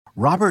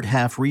Robert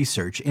Half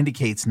research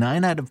indicates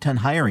 9 out of 10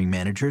 hiring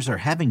managers are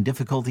having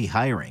difficulty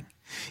hiring.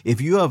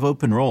 If you have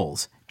open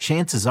roles,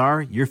 chances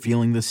are you're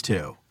feeling this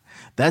too.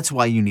 That's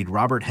why you need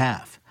Robert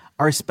Half.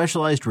 Our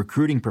specialized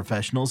recruiting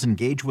professionals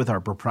engage with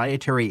our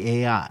proprietary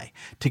AI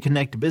to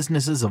connect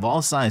businesses of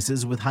all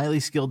sizes with highly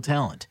skilled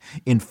talent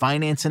in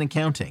finance and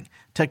accounting,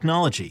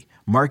 technology,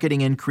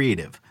 marketing and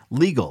creative,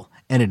 legal,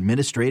 and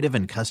administrative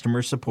and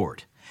customer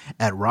support.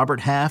 At Robert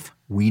Half,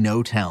 we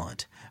know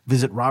talent.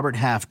 Visit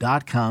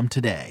roberthalf.com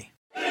today.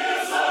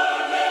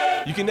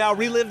 You can now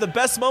relive the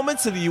best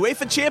moments of the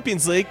UEFA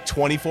Champions League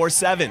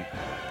 24/7.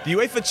 The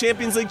UEFA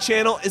Champions League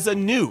channel is a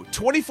new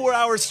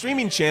 24-hour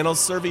streaming channel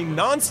serving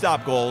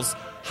non-stop goals,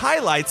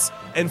 highlights,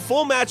 and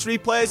full match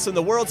replays from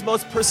the world's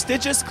most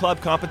prestigious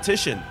club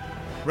competition.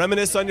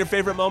 Reminisce on your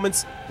favorite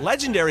moments,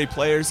 legendary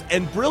players,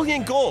 and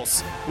brilliant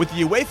goals with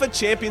the UEFA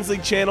Champions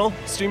League channel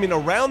streaming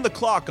around the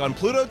clock on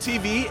Pluto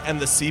TV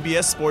and the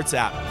CBS Sports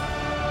app.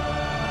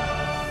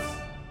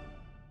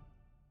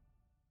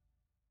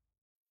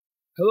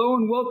 Hello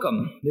and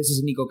welcome. This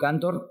is Nico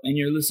Cantor, and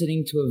you're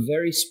listening to a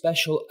very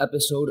special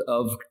episode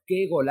of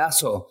Que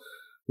Golazo.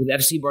 With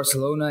FC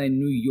Barcelona in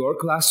New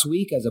York last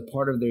week as a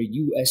part of their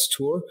U.S.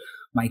 tour,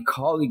 my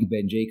colleague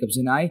Ben Jacobs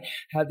and I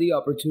had the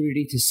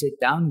opportunity to sit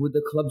down with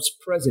the club's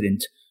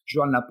president,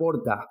 Joan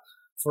Laporta,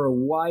 for a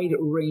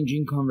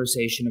wide-ranging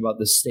conversation about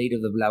the state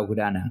of the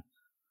Blaugrana.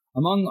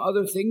 Among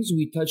other things,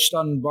 we touched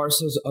on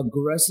Barca's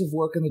aggressive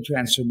work in the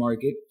transfer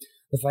market,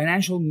 the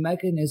financial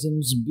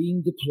mechanisms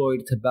being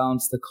deployed to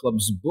balance the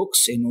club's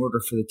books in order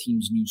for the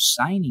team's new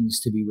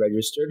signings to be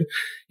registered,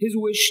 his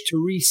wish to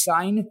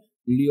re-sign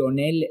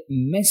Lionel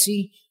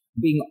Messi,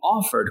 being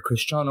offered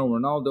Cristiano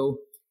Ronaldo,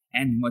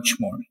 and much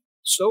more.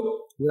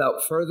 So,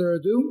 without further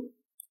ado,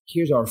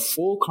 here's our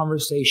full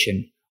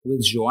conversation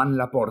with Joan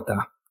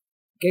Laporta.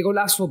 Que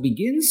Golazo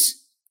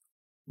begins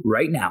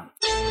right now.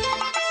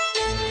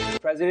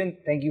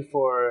 President, thank you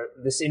for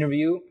this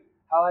interview.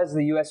 How has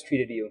the U.S.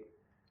 treated you?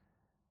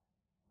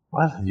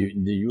 Well,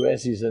 the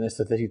U.S. is a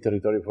strategic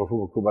territory for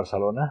Football Club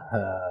Barcelona.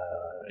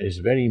 It's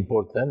very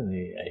important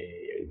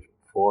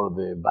for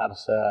the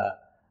Barca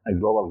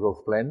global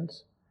growth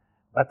plans.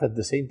 But at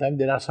the same time,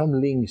 there are some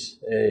links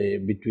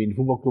between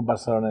Football Club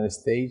Barcelona and the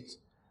States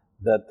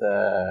that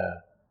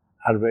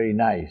are very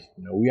nice.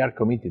 You know, we are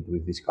committed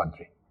with this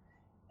country.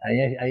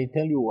 I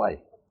tell you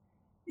why.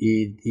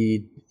 It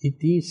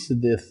is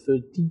the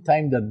 13th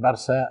time that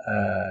Barca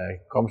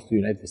comes to the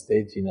United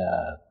States in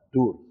a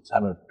tour,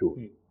 summer tour.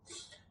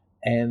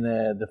 And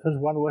the first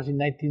one was in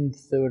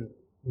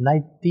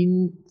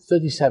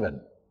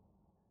 1937.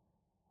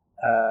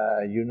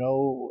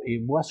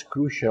 It was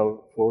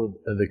crucial for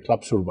the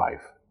club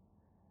survive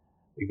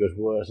because it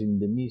was in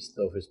the midst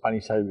of a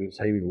Spanish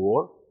Civil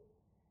War.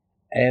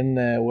 And,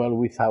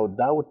 without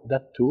doubt,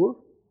 that tour,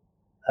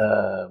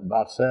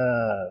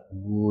 Barca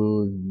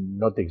would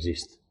not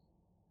exist.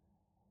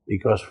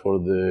 Because for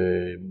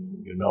the,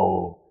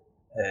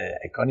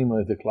 economy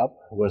of the club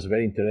was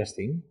very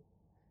interesting.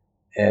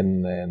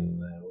 And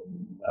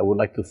I would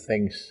like to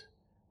thank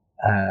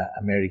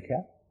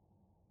America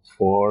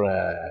for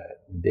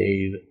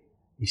their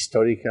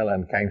historical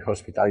and kind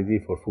hospitality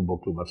for Football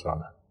Club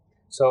Barcelona.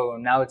 So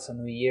now it's a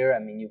new year. I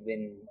mean, you've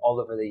been all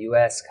over the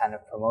U.S. kind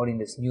of promoting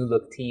this new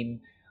look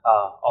team.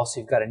 Also,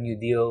 you've got a new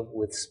deal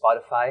with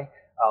Spotify.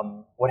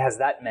 What has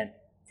that meant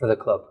for the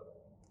club?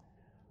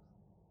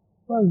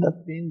 Well,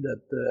 that means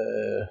that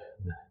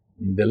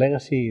the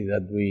legacy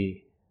that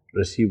we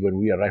received when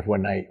we arrived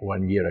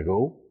 1 year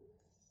ago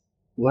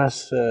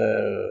was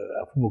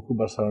Football Club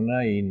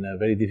Barcelona in a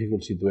very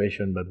difficult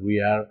situation, but we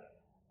are,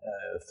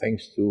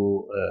 thanks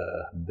to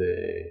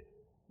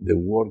the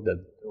work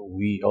that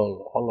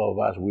all of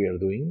us we are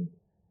doing.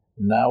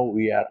 Now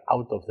we are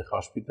out of the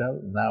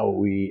hospital. Now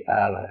we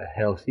are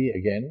healthy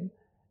again,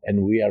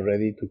 and we are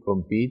ready to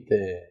compete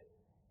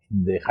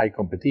in the high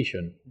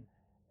competition.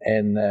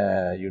 And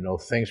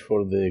thanks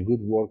for the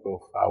good work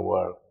of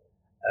our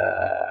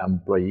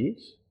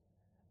employees,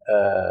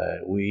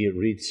 we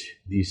reached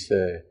this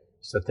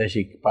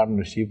strategic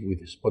partnership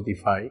with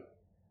Spotify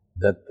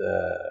that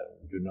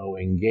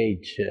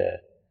engage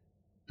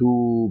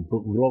two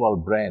global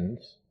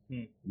brands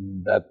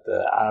that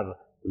are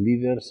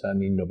leaders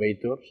and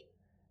innovators,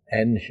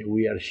 and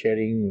we are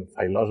sharing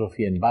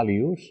philosophy and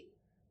values.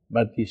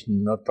 But it's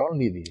not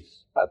only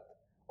this, but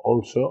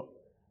also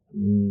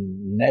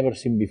never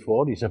seen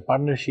before is a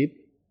partnership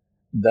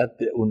that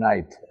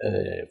unite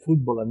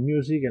football and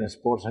music and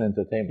sports and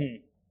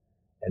entertainment.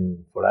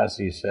 And for us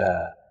is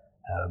a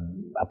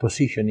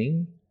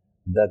positioning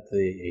that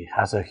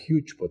has a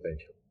huge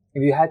potential.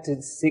 If you had to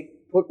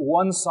put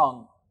one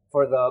song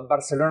for the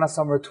Barcelona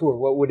summer tour,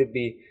 what would it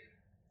be?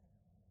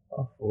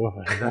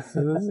 That's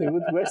a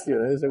good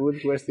question. It's a good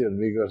question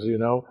because,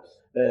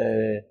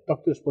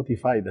 talk to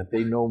Spotify that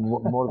they know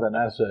more than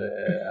us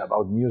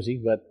about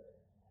music, but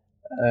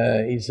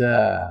it's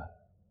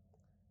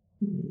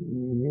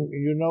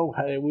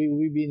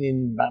we've been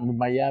in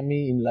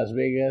Miami, in Las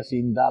Vegas,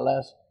 in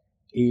Dallas,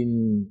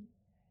 in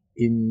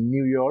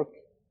New York,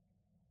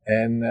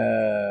 and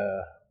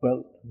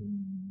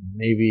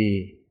maybe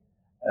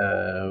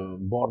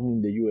born in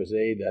the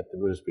USA that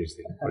Bruce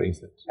Springsteen, for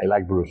instance. I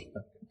like Bruce.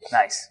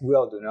 Nice. We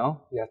all do, no?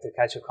 We have to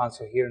catch a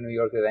concert here in New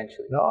York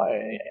eventually. No,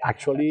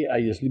 actually, I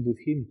sleep with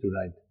him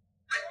tonight.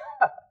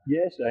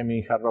 Yes, I'm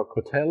in Hard Rock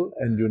Hotel,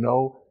 and the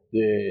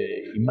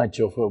image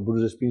of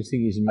Bruce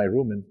Springsteen is in my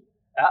room. And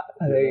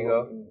there you go.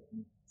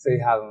 So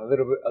you have him,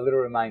 a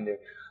little reminder.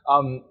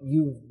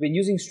 You've been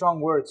using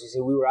strong words. You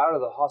said we were out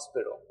of the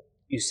hospital.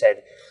 You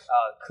said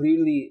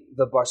clearly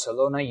the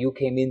Barcelona you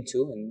came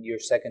into in your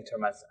second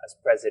term as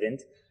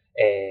president.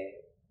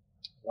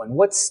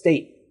 What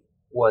state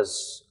was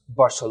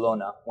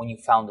Barcelona when you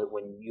founded,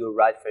 when you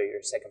arrived for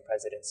your second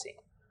presidency?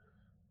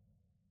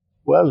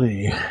 Well,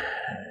 it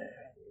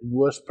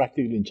was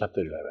practically in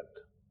Chapter 11.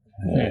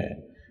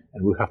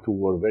 And we have to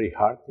work very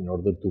hard in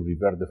order to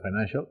revert the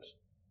financials.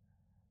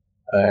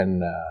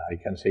 And I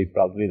can say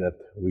proudly that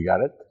we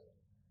got it.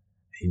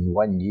 In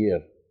 1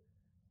 year,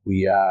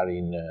 we are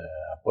in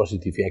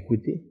positive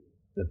equity.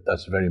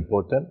 That's very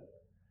important.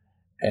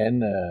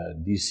 And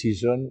this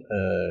season,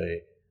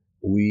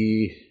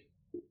 we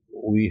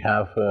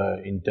have,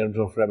 in terms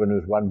of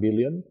revenues, 1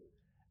 billion,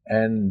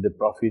 and the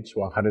profits,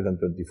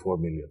 124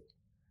 million.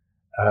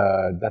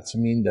 That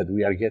means that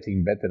we are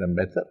getting better and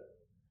better.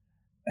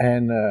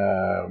 And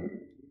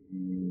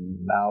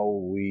now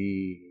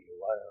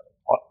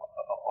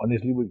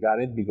honestly, we got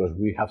it because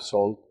we have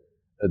sold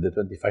the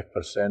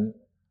 25%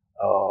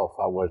 of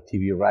our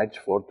TV rights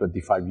for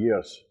 25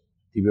 years,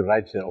 TV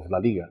rights of La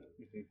Liga.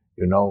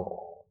 Mm-hmm.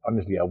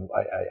 Honestly,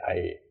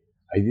 I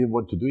didn't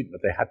want to do it,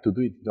 but I had to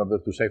do it in order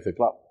to save the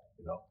club.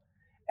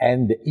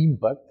 And the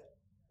impact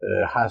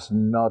has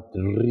not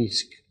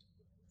risk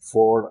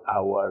for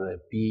our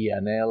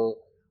P&L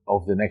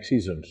of the next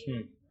seasons.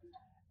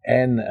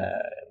 And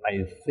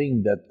I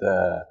think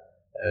that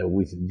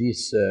with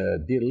these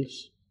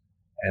deals,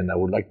 and I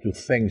would like to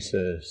thank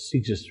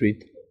 6th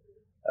Street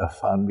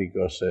Fund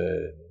because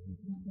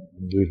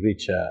we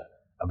reached a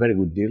very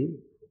good deal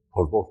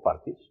for both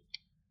parties.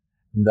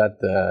 That,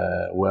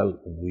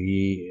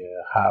 we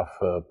have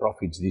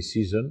profits this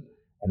season,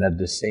 and at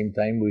the same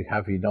time we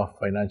have enough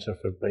financial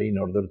fair play in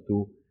order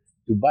to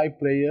buy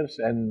players,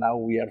 and now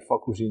we are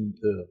focusing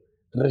the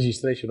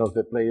registration of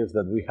the players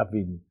that we have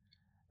been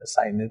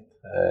signed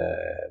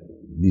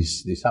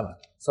this summer.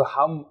 So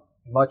how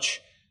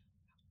much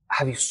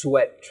have you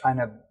sweat trying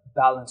to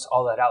balance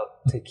all that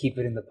out to keep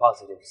it in the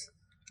positives?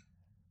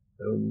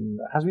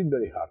 Has been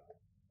very hard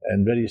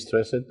and very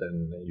stressed,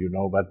 and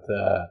but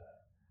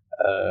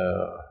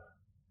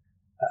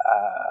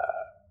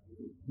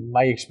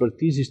my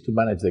expertise is to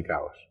manage the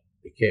chaos,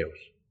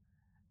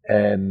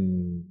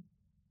 and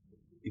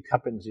it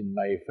happens in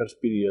my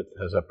first period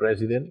as a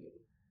president,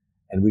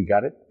 and we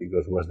got it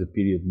because it was the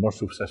period most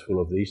successful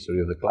of the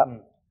history of the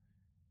club.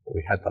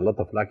 We had a lot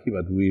of lucky,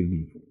 but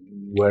we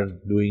were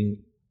doing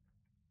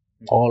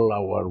all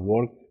our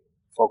work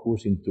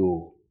focused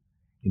into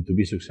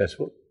be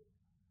successful,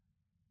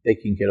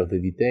 taking care of the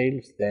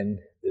details, then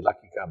the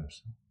lucky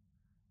comes.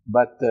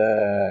 But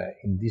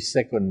in this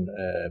second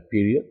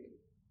period,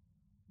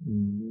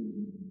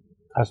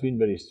 has been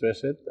very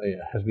stressed,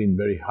 has been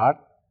very hard,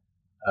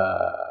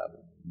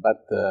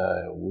 but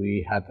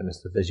we had a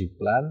strategic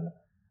plan.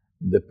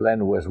 The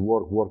plan was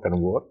work,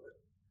 and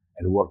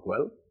work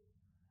well.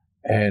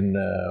 And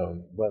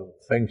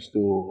thanks to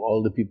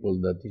all the people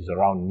that is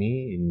around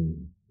me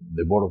in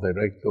the board of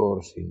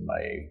directors, in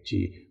my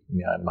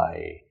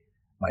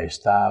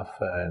staff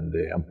and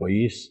the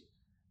employees,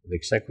 the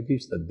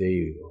executives, that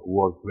they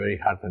work very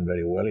hard and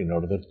very well in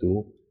order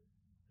to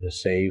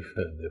save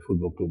the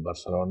Football Club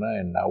Barcelona,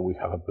 and now we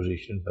have a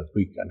position that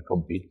we can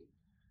compete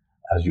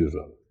as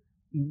usual.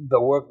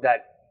 The work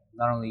that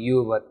not only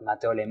you, but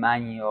Matteo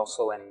Alemany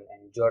also and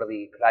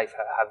Jordi Cruyff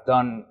have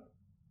done,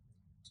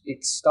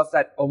 it's stuff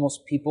that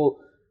almost people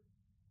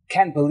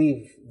can't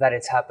believe that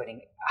it's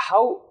happening.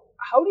 How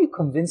do you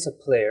convince a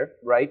player,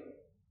 right,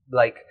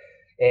 like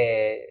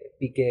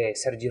Piqué,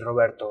 Sergi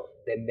Roberto,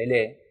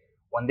 Dembélé,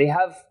 when they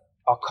have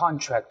a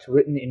contract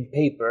written in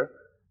paper,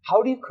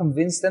 how do you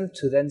convince them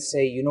to then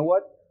say, you know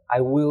what,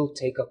 I will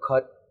take a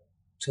cut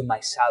to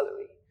my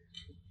salary?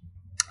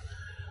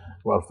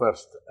 Well,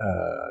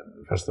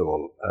 first of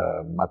all,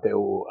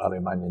 Matteo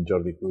Alemany and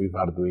Jordi Cruyff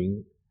are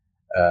doing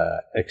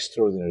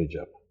extraordinary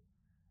job.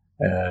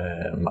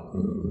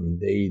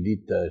 They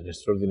did an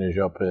extraordinary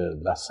job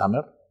last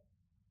summer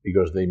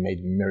because they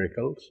made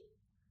miracles,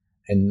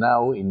 and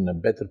now in a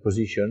better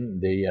position,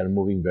 they are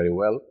moving very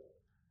well.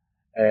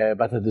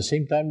 But at the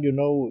same time,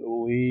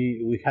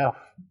 we have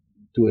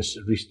to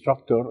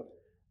restructure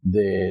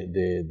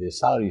the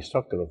salary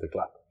structure of the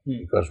club,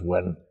 because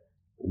when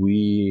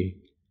we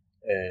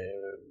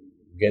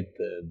get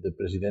the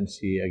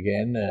presidency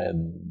again,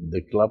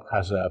 the club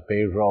has a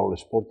payroll, a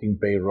sporting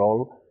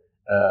payroll,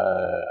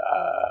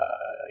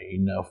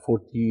 in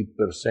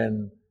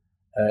 40%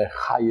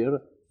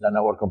 higher than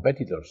our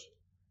competitors.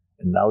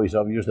 And now it's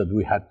obvious that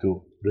we had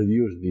to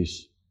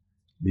reduce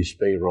this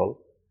payroll.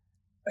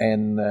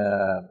 And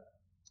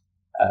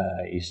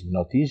it's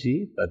not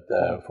easy, but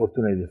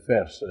fortunately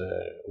first,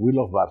 we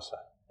love Barca,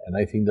 And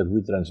I think that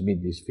we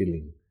transmit this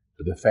feeling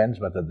to the fans,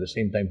 but at the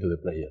same time to the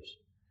players.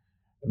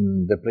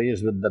 The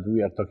players that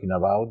we are talking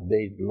about,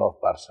 they love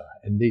Barca,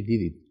 and they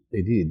did it.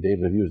 They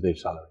reduced their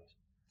salaries.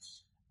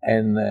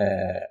 And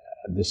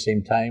at the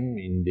same time,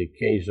 in the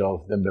case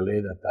of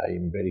Dembélé, that I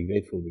am very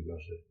grateful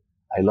because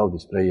I love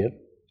this player,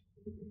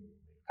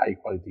 high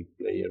quality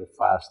player,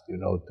 fast,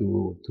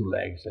 two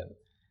legs, and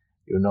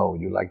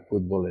you like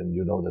football, and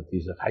you know that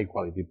he's a high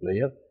quality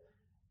player.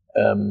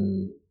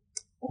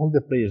 All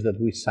the players that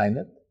we signed,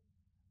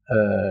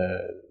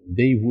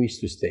 they wish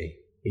to stay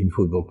in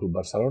Football Club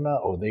Barcelona,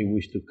 or they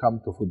wish to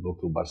come to Football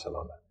Club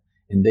Barcelona.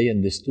 And they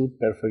understood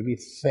perfectly,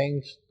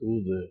 thanks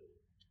to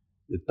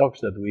the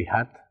talks that we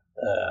had,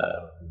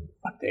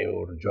 Mateo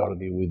or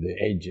Jordi, with the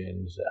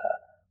agents,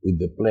 with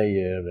the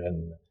player,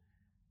 and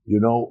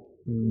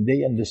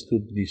they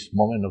understood this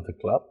moment of the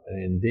club,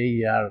 and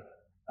they are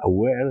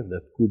aware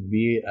that could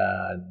be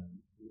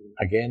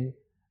again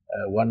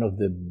one of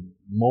the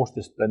most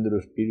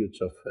splendorous periods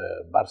of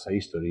Barca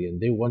history, and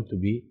they want to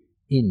be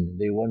in.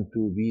 They want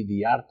to be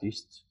the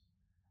artists,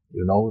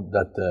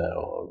 that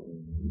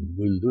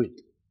will do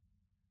it.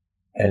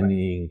 And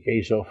in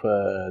case of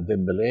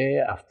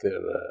Dembélé, after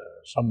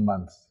some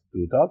months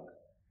to talk,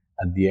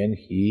 at the end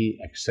he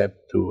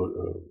accepted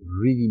to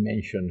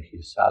redimension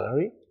his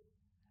salary,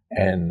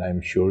 and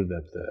I'm sure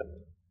that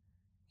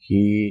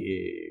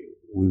he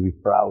will be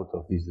proud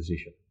of this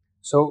decision.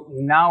 So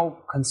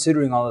now,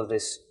 considering all of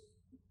this,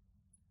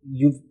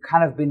 you've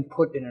kind of been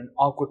put in an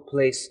awkward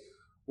place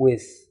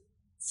with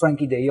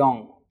Frenkie De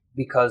Jong,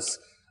 because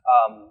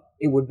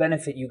it would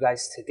benefit you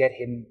guys to get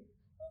him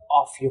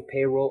off your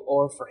payroll,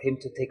 or for him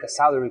to take a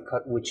salary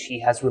cut, which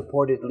he has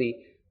reportedly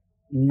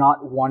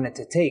not wanted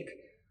to take.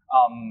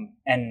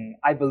 And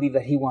I believe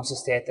that he wants to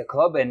stay at the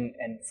club, and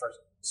for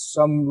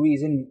some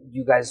reason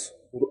you guys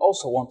would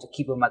also want to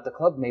keep him at the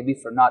club, maybe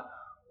for not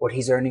what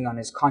he's earning on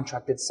his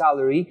contracted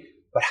salary.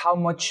 But how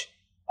much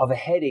of a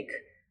headache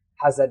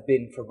has that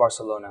been for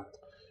Barcelona?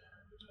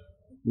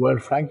 Well,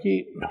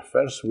 Frenkie,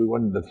 first we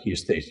want that he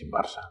stays in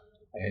Barca.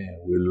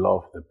 We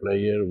love the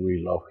player,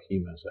 we love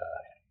him as a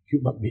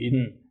human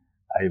being.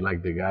 I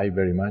like the guy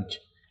very much.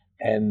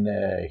 And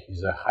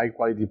he's a high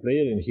quality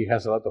player, and he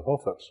has a lot of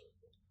offers,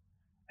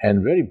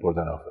 and very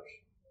important offers.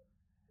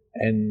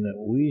 And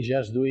we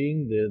just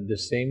doing the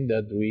same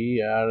that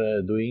we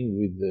are doing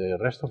with the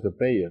rest of the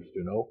players,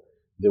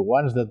 The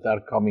ones that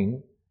are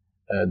coming,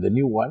 the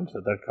new ones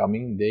that are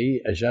coming,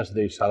 they adjust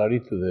their salary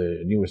to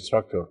the new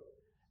structure.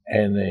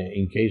 And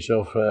in case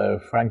of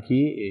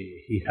Frenkie,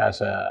 he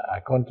has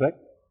a contract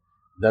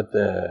that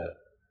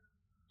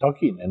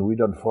talking, and we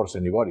don't force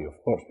anybody,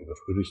 of course, because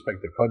we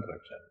respect the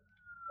contracts.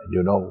 And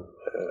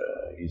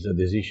it's a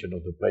decision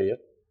of the player.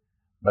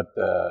 But,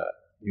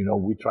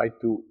 we try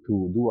to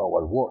do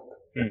our work.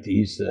 That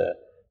is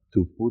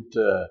to put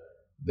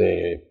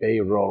the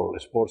payroll,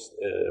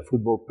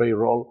 football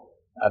payroll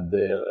at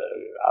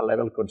a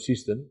level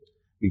consistent,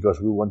 because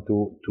we want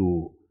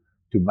to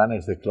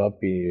manage the club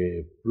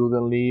in a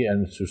prudently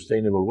and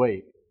sustainable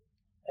way.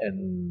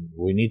 And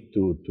we need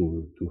to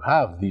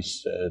have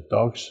these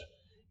talks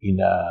in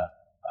a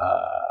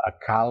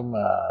calm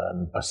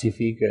and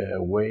pacific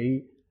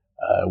way.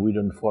 We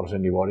don't force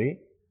anybody.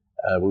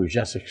 We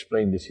just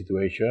explain the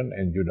situation,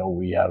 and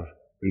we are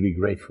really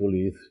grateful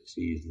if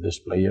these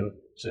players,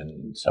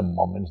 in some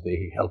moments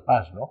they help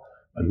us,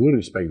 But we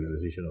respect the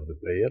decision of the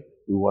player.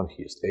 We want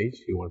he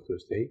stays. He wants to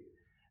stay.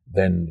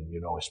 Then,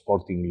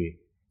 sportingly,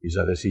 is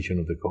a decision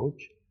of the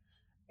coach,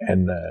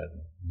 and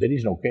there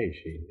is no case.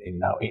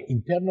 Now,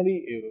 internally,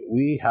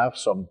 we have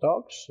some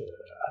talks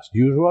as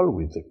usual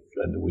with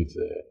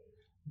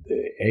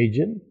the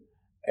agent,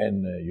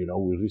 and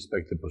we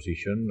respect the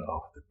position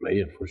of the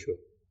player for sure.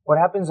 What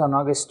happens on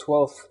August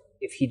 12th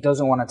if he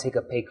doesn't want to take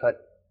a pay cut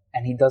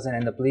and he doesn't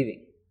end up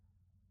leaving?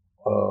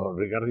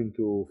 Regarding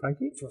to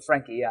Frenkie? For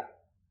Frenkie, yeah.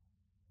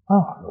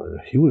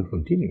 He will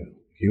continue.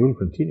 He will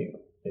continue.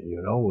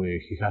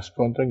 He has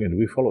contract, and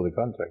we follow the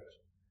contracts.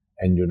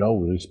 And,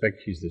 we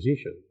respect his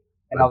decision.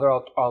 And other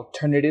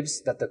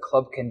alternatives that the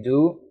club can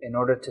do in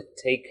order to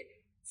take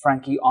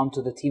Frenkie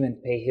onto the team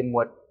and pay him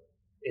what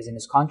is in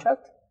his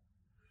contract?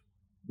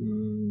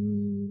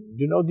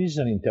 This is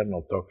an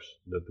internal talks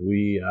that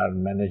we are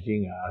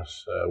managing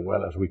as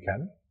well as we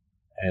can.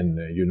 And,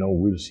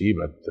 we'll see.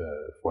 But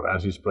for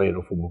us, he's player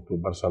of Football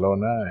Club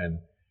Barcelona, and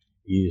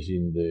he's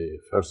in the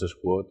first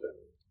squad.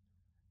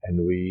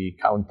 And we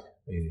count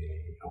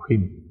on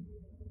him.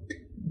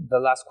 The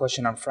last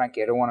question on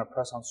Frenkie, I don't want to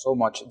press on so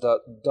much. The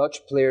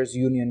Dutch Players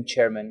Union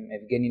chairman,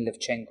 Evgeny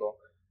Levchenko,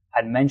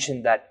 had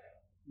mentioned that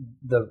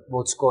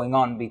what's going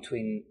on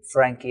between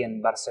Frenkie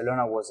and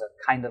Barcelona was a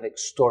kind of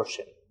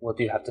extortion. What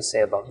do you have to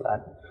say about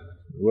that?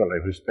 Well, I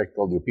respect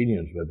all the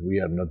opinions, but we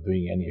are not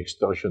doing any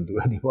extortion to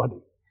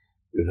anybody.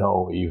 If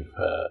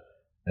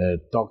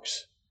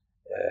talks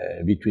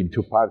between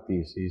two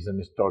parties is an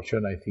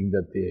extortion, I think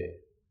that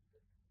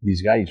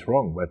this guy is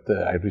wrong, but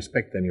I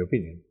respect any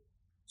opinion.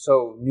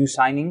 So, new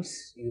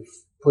signings,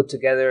 you've put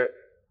together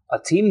a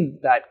team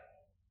that,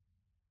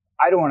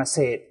 I don't want to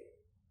say it,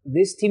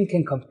 this team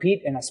can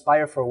compete and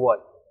aspire for what?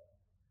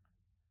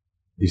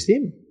 This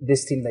team?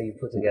 This team that you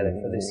put together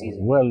for this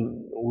season. Well,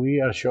 we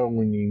are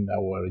showing in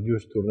our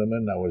youth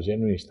tournament our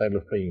genuine style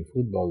of playing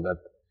football that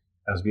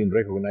has been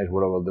recognized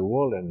all over the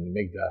world and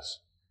makes us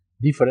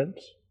different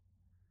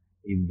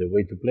in the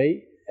way to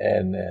play,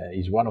 and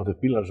is one of the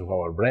pillars of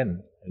our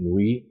brand. And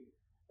we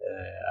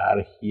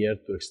are here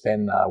to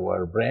extend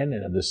our brand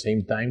and at the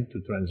same time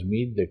to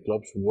transmit the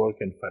club's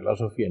work and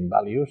philosophy and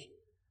values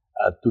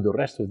to the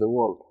rest of the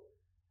world.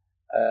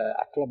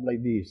 A club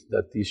like this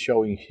that is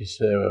showing his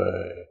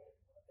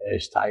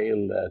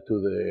style to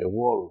the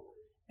world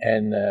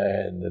and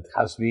that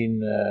has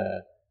been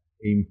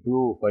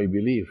improved, I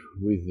believe,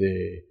 with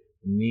the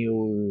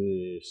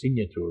new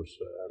signatures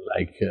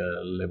like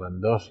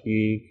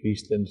Lewandowski,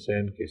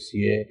 Christensen,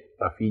 Kessie,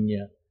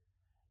 Rafinha,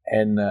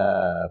 and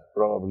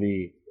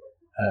probably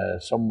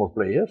some more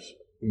players.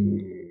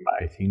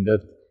 I think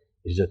that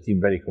is a team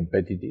very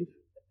competitive,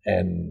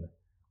 and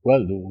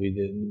well,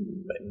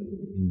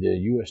 in the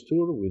US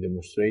tour, we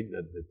demonstrate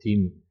that the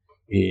team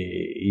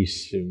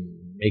is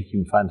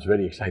making fans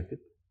very excited,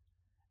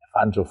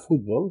 fans of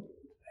football,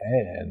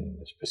 and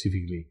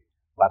specifically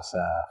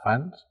Barca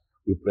fans.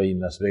 We play in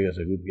Las Vegas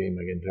a good game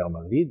against Real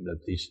Madrid. That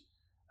is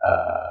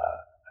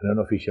an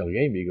unofficial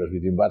game because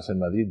between Barca and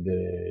Madrid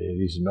there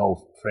is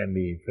no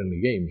friendly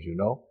games, you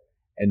know.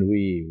 And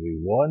we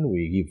won.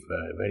 We give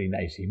a very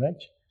nice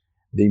image.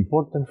 The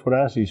important for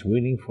us is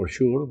winning for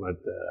sure,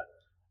 but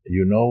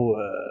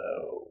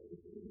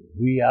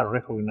we are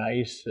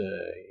recognized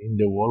in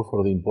the world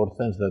for the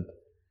importance that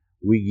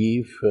we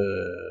give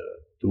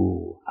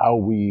to how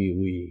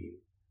we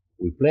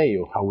play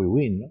or how we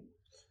win.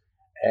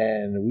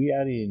 And we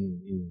are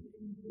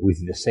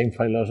with the same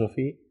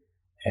philosophy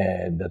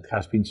that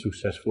has been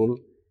successful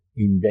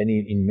in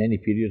many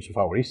periods of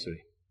our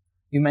history.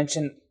 You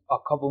mentioned a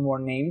couple more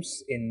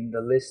names in the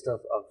list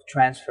of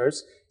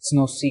transfers. It's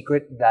no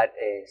secret that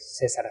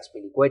Cesar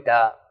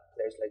Azpilicueta,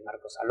 players like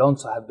Marcos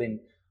Alonso have been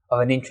of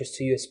an interest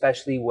to you,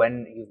 especially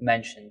when you've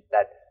mentioned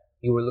that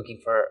you were looking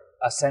for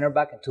a center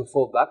back and two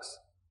fullbacks.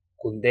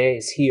 Koundé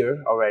is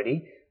here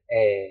already.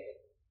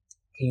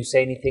 Can you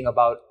say anything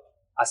about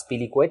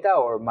Azpilicueta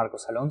or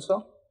Marcos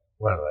Alonso?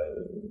 Well,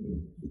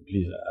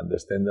 please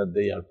understand that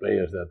they are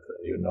players that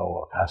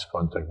has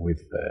contact with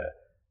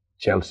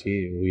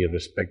Chelsea. We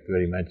respect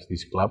very much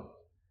this club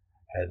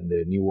and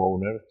the new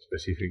owner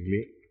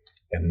specifically.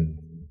 And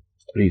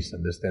please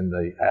understand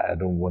that I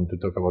don't want to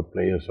talk about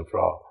players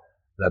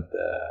that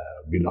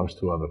belongs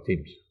to other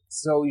teams.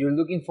 So you're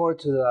looking forward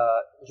to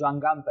the Joan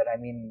Gamper. I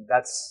mean,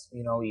 that's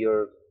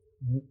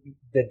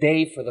the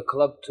day for the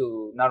club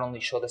to not only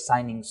show the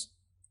signings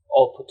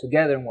all put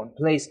together in one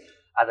place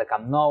at the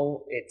Camp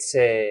Nou. It's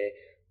a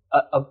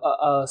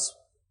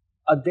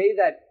day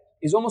that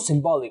is almost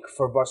symbolic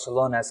for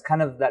Barcelona as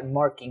kind of that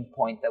marking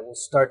point that will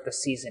start the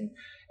season.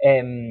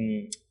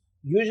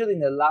 Usually in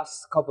the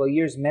last couple of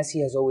years,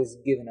 Messi has always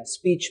given a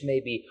speech,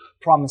 maybe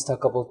promised a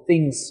couple of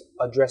things,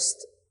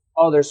 addressed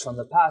others from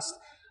the past.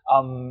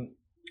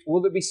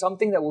 Will there be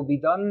something that will be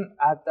done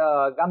at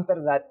the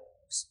Gamper that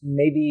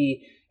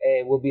maybe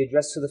will be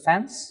addressed to the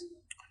fans?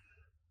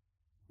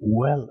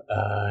 Well,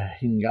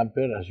 in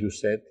Gamper, as you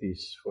said,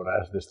 is for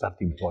us the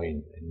starting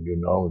point. And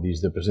this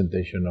is the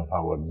presentation of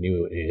our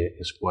new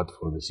squad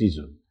for the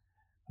season.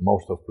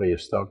 Most of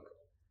players stock,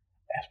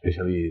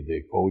 especially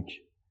the coach.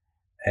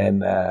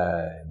 And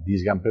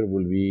this Gamper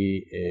will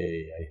be,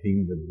 I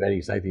think, very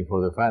exciting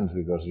for the fans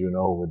because,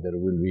 there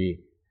will be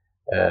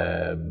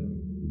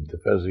the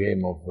first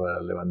game of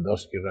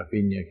Lewandowski,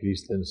 Rafinha,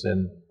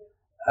 Christensen,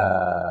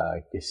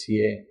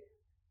 Kessie,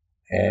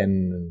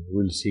 and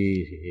we'll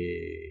see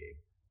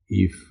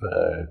if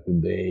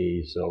Koundé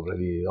is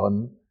already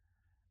done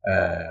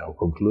or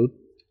conclude,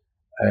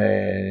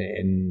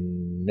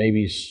 and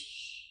maybe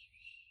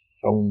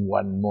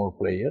one more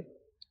player.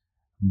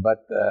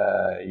 But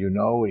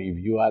if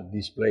you add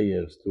these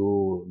players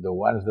to the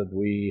ones that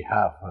we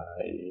have,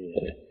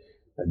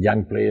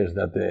 young players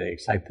that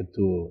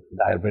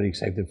are very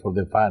excited for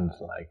the fans,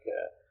 like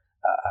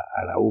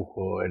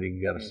Araujo,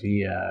 Eric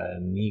Garcia,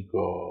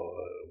 Nico,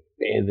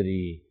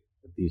 Pedri,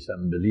 that is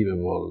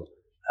unbelievable.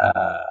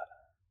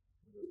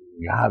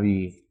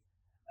 Gavi,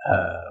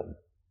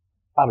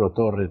 Pablo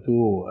Torre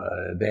too,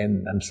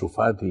 then Ansu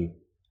Fati,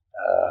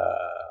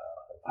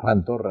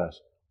 Ferran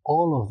Torres,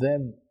 all of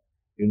them,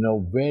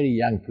 very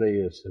young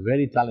players,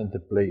 very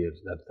talented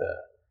players that,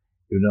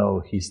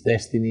 his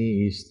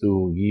destiny is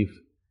to give,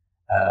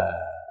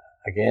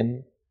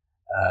 again,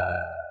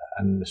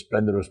 a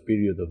splendorous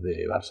period of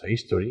the Barca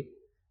history.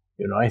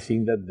 I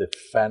think that the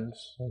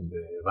fans,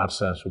 the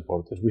Barca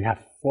supporters, we have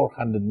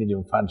 400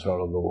 million fans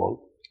all over the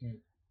world.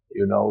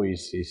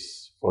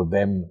 Is for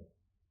them,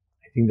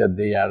 I think that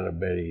they are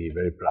very,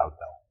 very proud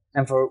now.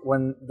 And for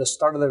when the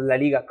start of the La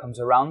Liga comes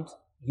around,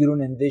 you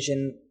don't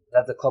envision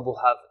that the club will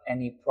have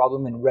any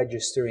problem in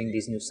registering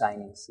these new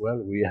signings?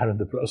 Well, we are in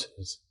the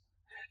process.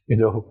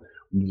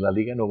 La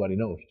Liga nobody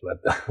knows,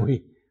 but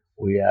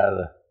we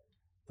are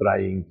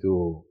trying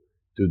to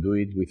do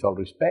it with all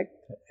respect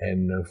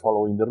and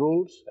following the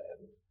rules.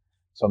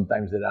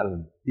 Sometimes there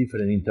are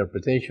different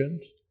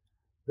interpretations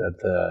that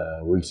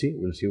we'll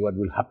see what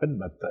will happen,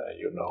 but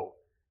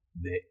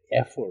the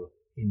effort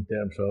in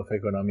terms of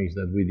economics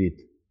that we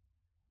did,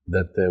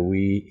 that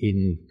we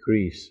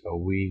increase or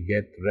we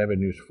get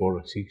revenues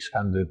for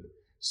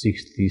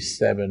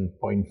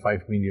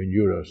 667.5 million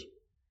euros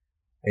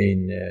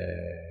in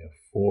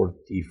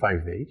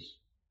 45 days.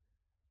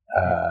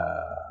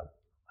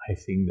 I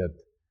think that,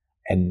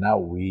 and now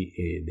the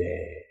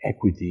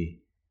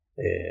equity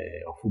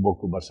of Football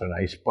Club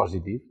Barcelona is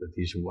positive. That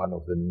is one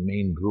of the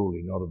main rules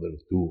in order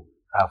to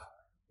have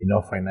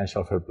enough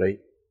financial fair play.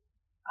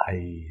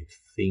 I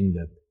think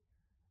that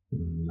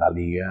La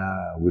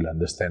Liga will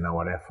understand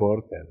our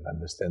effort and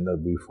understand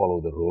that we follow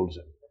the rules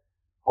and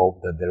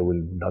hope that there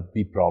will not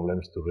be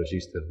problems to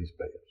register these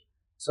players.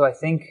 So I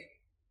think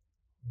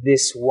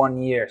this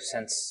 1 year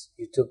since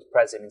you took the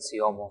presidency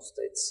almost,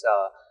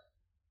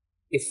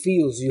 it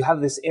feels, you have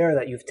this air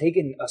that you've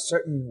taken a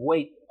certain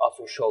weight off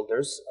your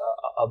shoulders,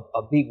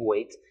 a big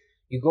weight.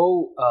 You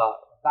go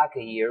back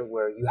a year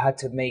where you had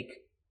to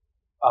make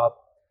a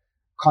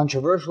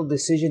controversial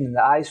decision in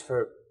the eyes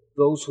for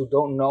those who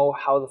don't know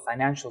how the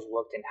financials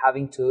worked, and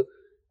having to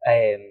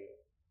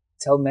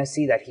tell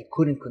Messi that he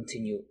couldn't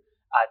continue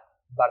at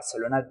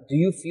Barcelona. Do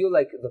you feel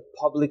like the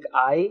public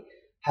eye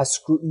has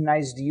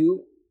scrutinized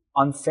you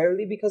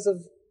unfairly because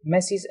of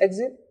Messi's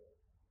exit?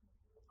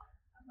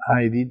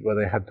 I did what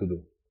I had to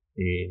do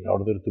in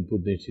order to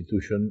put the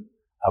institution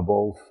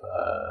above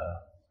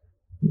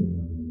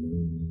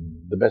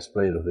the best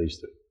player of the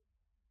history.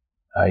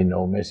 I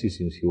know Messi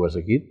since he was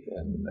a kid,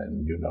 and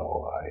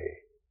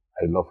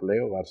I love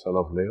Leo, Barca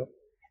love Leo.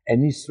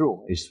 And it's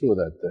true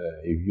that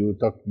if you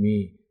talk to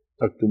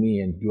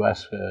me and you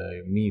ask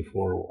me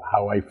for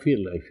how I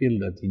feel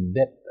that in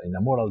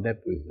a moral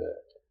depth with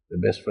the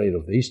best player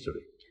of the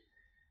history.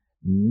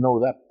 No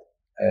doubt.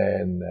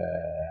 And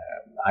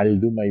I'll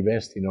do my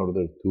best in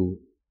order to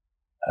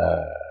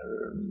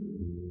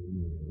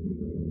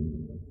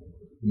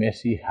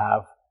Messi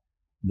have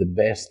the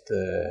best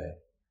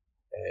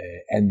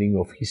ending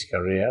of his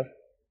career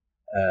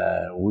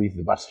with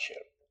the Barca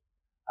shirt.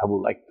 I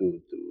would like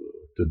to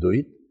do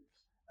it.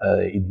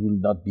 It will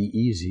not be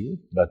easy,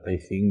 but I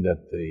think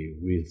that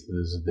with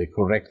the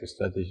correct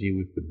strategy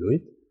we could do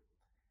it.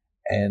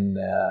 And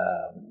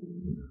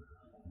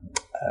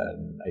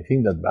I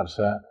think that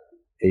Barca,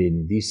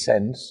 in this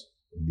sense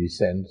that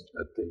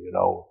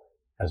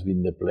has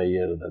been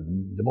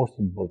the most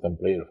important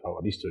player of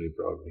our history,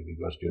 probably,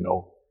 because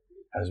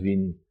has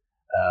been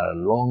a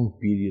long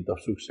period of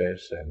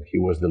success, and he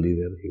was the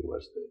leader. He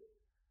was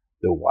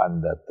the one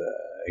that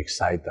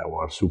excite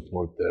our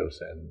supporters,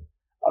 and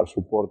our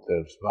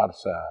supporters,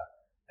 Barca,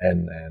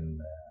 and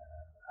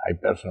I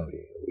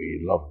personally, we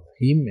love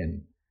him,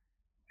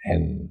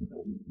 and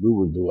we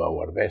will do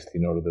our best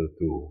in order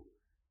to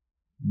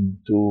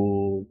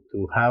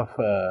have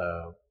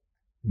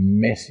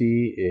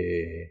Messi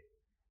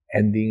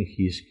ending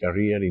his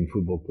career in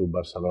Football Club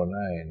Barcelona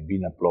and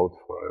being applauded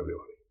for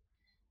everybody.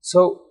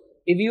 So,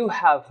 if you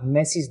have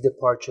Messi's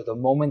departure, the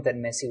moment that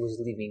Messi was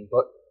leaving,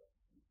 but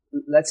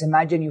let's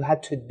imagine you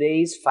had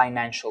today's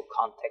financial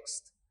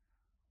context,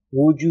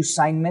 would you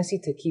sign Messi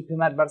to keep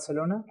him at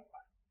Barcelona?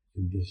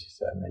 This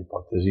is an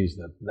hypothesis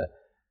that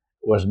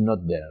was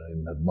not there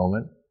in that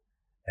moment,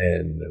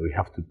 and we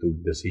have to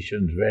take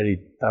decisions, very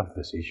tough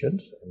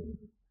decisions.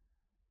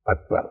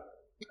 But well,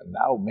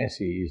 now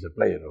Messi is a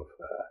player of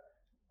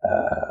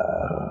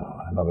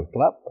another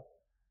club,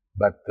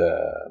 but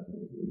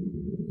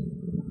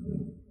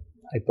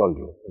I told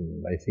you,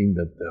 I think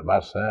that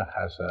Barca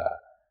has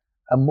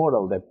a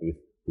moral depth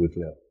with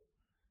Leo.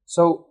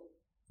 So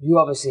you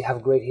obviously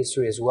have great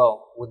history as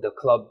well with the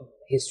club,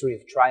 history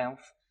of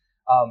triumph.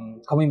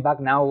 Coming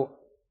back now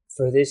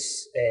for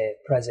this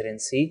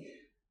presidency,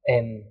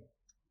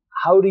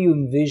 how do you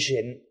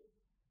envision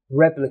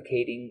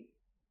replicating,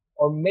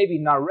 or maybe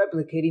not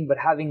replicating, but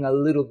having a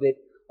little bit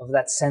of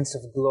that sense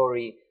of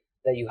glory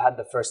that you had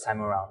the first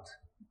time around?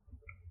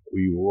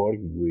 We work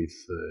with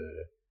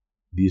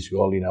this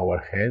goal in our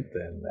head,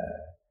 and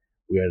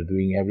we are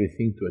doing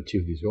everything to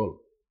achieve this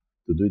goal,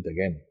 to do it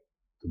again,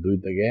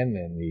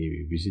 and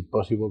if is it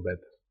possible,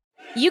 better.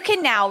 You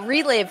can now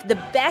relive the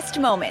best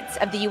moments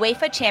of the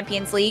UEFA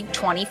Champions League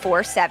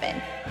 24/7.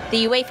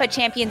 The UEFA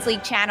Champions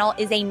League channel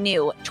is a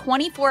new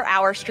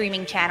 24-hour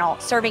streaming channel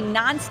serving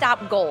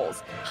non-stop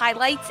goals,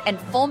 highlights, and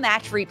full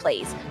match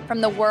replays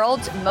from the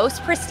world's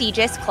most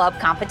prestigious club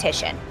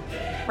competition.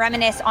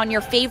 Reminisce on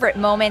your favorite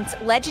moments,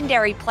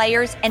 legendary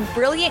players, and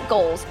brilliant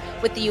goals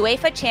with the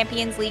UEFA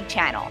Champions League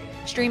channel,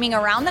 streaming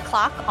around the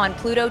clock on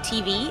Pluto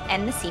TV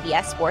and the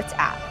CBS Sports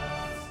app.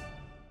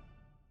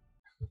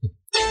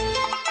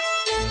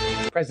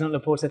 President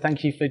Laporta,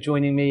 thank you for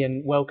joining me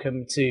and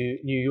welcome to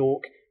New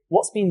York.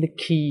 What's been the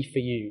key for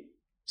you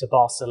to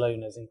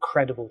Barcelona's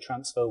incredible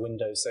transfer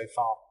window so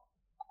far?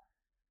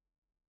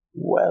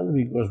 Well,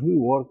 because we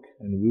work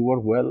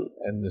well,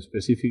 and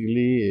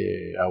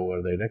specifically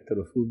our director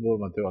of football,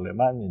 Mateo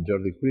Alemán, and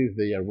Jordi Cruyff,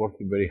 they are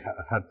working very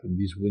hard in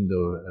this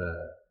window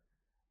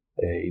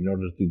in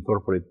order to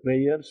incorporate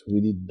players.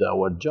 We did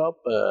our job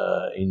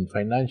in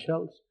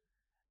financials,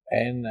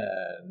 and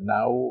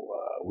now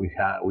we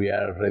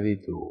are ready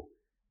to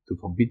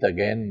compete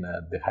again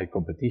at the high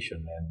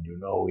competition. And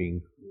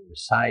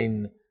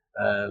sign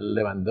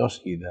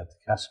Lewandowski, that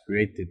has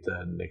created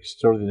an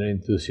extraordinary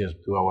enthusiasm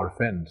to our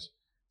fans.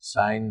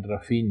 Sign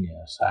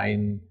Rafinha,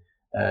 sign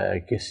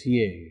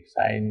Kessié,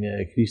 sign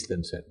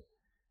Christensen,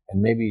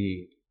 and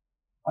maybe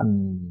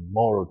one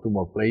more or two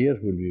more players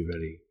will be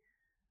very,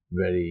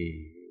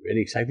 very,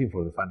 very exciting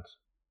for the fans.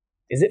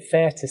 Is it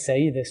fair to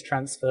say this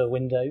transfer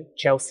window,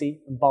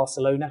 Chelsea and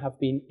Barcelona have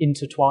been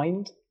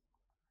intertwined?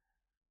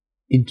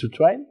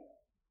 Intertwined?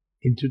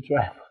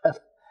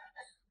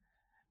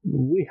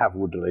 We have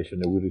good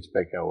relations. We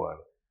respect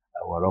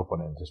our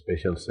opponents,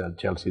 especially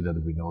Chelsea,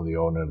 that we know the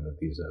owner, that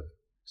is an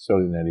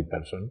extraordinary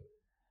person.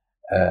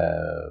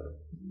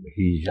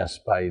 He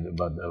just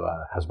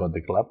has bought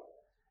the club,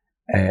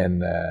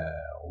 and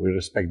we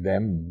respect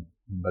them,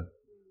 but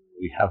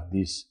we have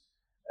this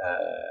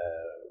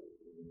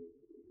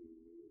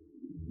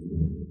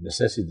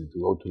necessity to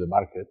go to the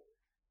market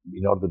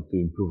in order to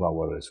improve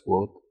our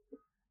squad.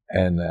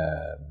 And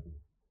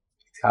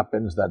it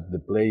happens that the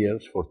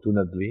players,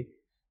 fortunately,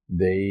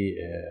 they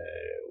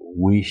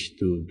wish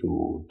to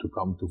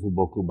come to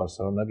Football Club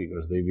Barcelona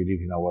because they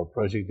believe in our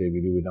project, they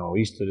believe in our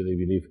history, they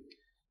believe,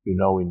 in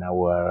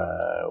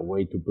our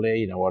way to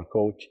play, in our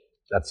coach.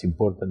 That's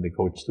important, the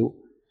coach too.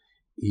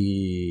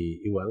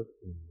 Well,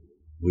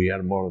 we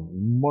are more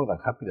than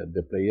happy that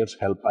the players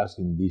help us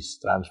in these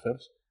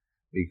transfers,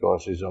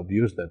 because it's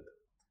obvious that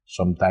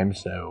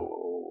sometimes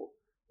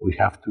we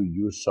have to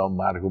use some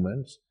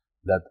arguments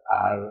that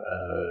are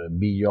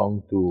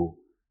beyond to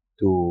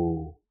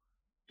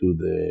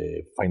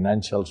the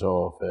financials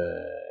of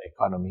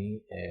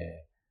economy,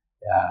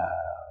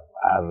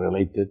 are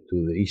related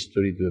to the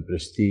history, to the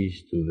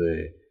prestige, to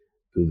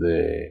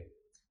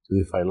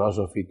the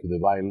philosophy, to the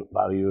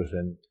values,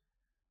 and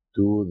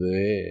to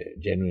the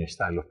genuine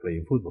style of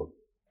playing football.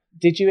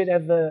 Did you at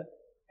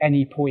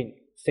any point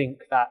think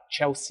that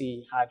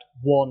Chelsea had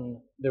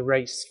won the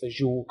race for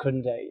Jules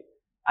Koundé?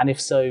 And if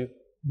so,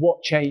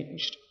 what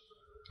changed?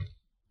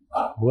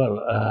 Well,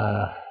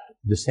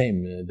 the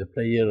same. The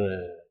player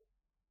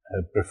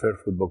preferred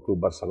Football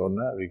Club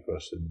Barcelona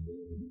because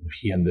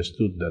he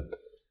understood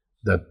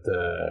that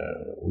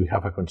we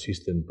have a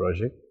consistent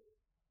project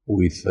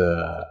with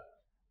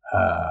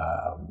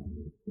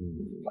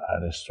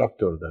an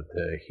structure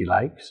that he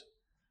likes,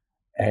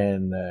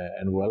 and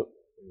well,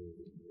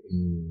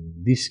 in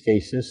these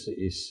cases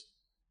is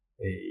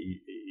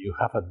you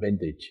have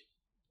advantage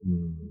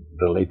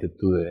related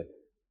to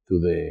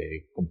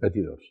the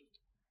competitors,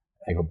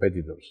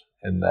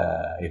 and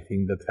I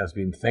think that has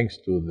been thanks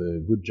to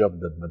the good job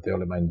that Mateo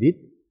Alemany did,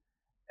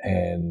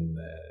 and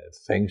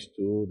thanks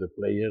to the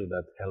player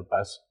that helped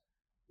us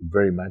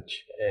very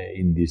much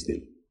in this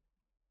deal.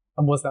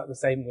 And was that the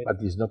same with?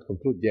 But it's not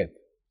concluded yet.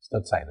 It's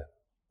not signed.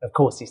 Of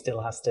course, he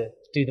still has to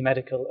do the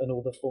medical and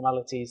all the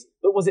formalities.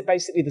 But was it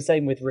basically the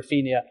same with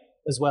Rafinha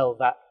as well,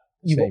 that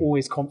you were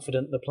always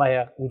confident the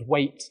player would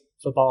wait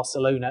for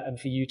Barcelona and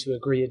for you to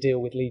agree a deal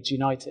with Leeds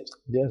United?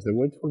 Yes, the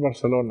wait for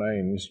Barcelona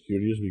is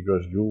curious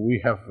because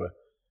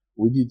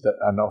we did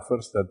an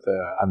offers that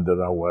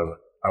under our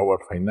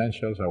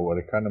financials, our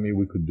economy,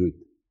 we could do it.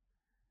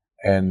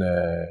 And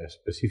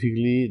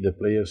specifically, the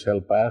players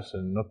help us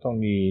not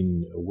only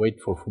in wait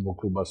for Football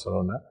Club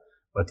Barcelona,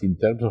 but in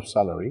terms of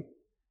salary,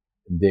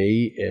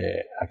 they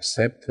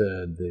accept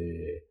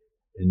the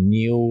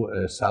new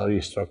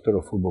salary structure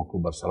of Football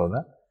Club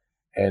Barcelona,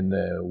 and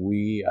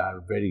we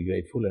are very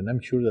grateful, and I'm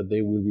sure that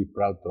they will be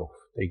proud of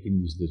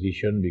taking this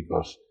decision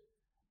because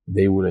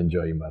they will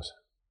enjoy Barca.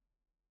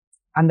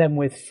 And then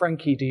with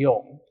Frenkie De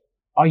Jong,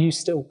 are you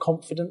still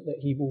confident that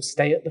he will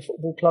stay at the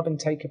football club and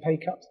take a pay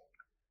cut?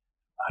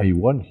 I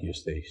want he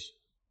stays.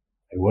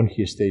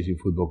 In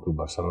Football Club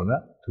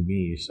Barcelona. To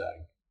me, he's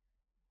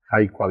a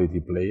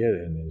high-quality player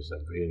and is a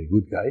very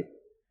good guy.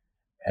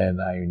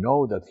 And I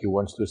know that he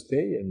wants to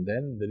stay, and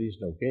then there is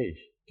no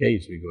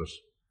case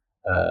because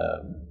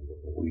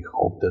we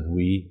hope that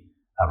we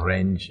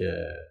arrange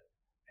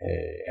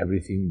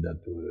everything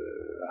that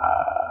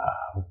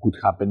could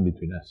happen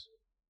between us.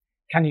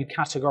 Can you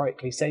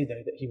categorically say,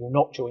 though, that he will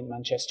not join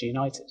Manchester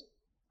United?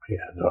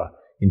 Yeah, no,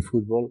 in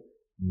football,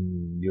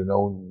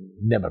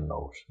 never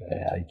knows.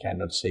 I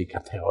cannot say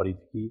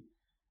categorically,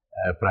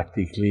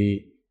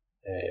 practically,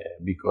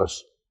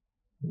 because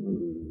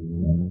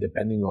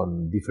depending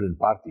on different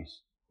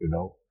parties,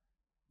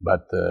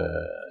 But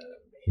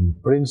in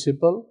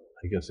principle,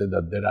 I can say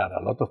that there are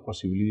a lot of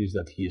possibilities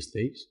that he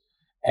stays,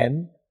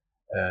 and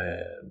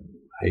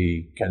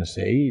I can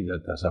say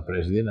that as a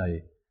president,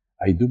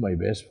 I do my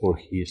best for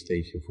he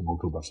stays in Football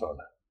Club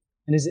Barcelona.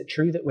 And is it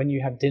true that when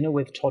you had dinner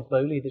with Todd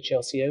Boehly, the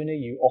Chelsea owner,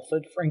 you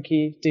offered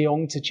Frenkie De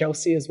Jong to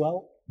Chelsea as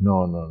well?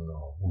 No.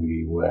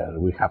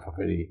 We have a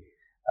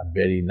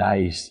very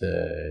nice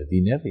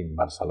dinner in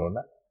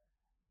Barcelona,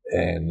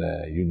 and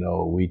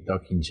we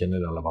talk in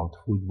general about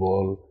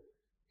football.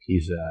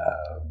 He's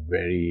a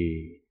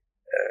very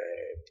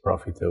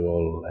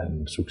profitable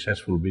and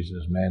successful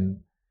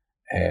businessman,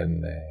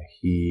 and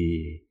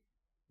he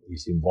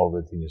is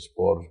involved in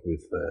sports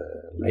with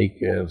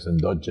Lakers and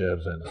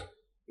Dodgers, and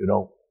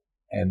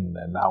and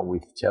now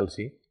with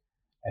Chelsea,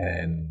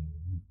 and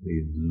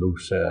it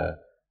looks a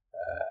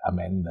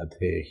man that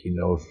he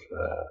knows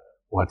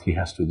what he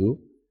has to do,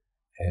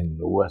 and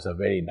it was a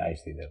very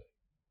nice dinner.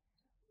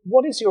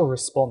 What is your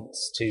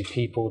response to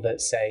people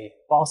that say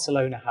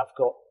Barcelona have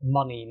got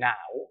money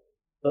now,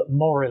 but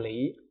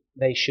morally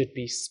they should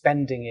be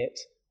spending it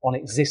on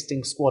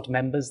existing squad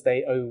members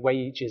they owe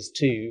wages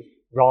to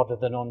rather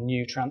than on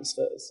new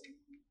transfers?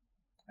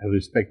 I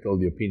respect all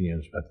the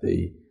opinions, but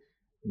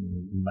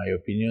in my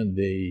opinion,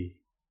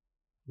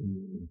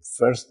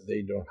 first,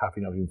 they don't have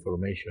enough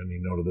information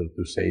in order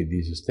to say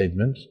these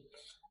statements.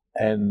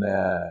 And,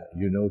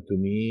 to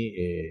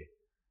me,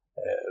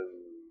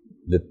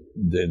 the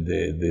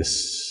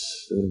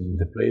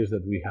players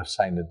that we have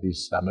signed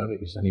this summer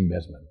is an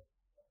investment.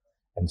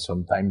 And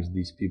sometimes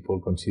these people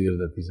consider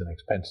that it's an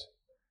expense.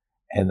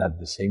 And at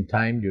the same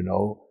time,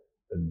 the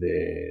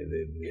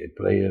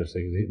players,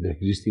 the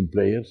existing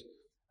players,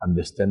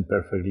 understand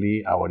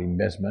perfectly our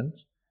investment,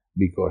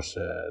 because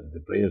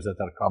the players that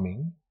are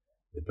coming,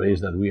 the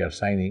players that we are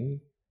signing,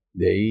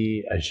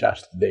 they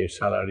adjust their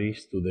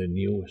salaries to the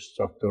new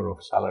structure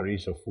of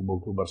salaries of Football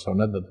Club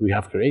Barcelona that we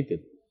have created.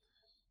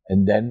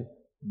 And then,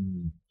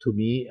 to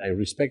me, I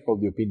respect all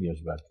the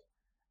opinions, but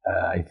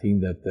I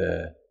think that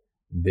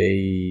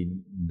they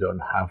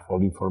don't have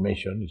all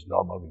information. It's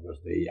normal, because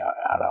they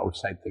are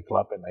outside the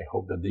club, and I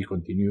hope that they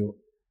continue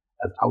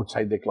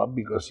outside the club,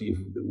 because if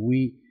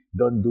we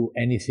don't do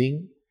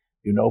anything,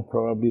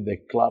 probably the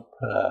club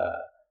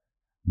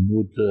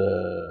would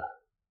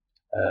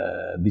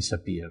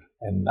disappear.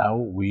 And now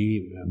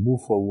we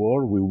move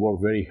forward, we work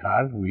very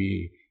hard,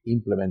 we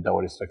implement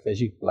our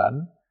strategic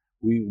plan,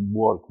 we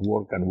work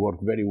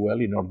very well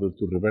in order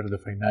to reverse the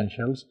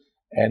financials.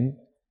 And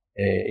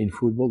in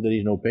football, there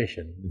is no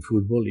patience. In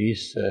football,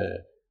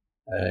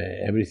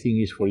 everything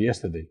is for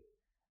yesterday.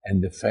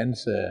 And the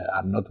fans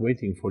are not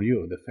waiting for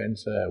you. The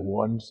fans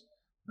wants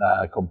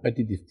a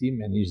competitive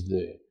team, and is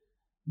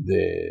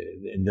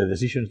the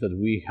decisions that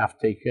we have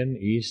taken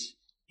is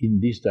in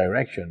this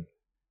direction.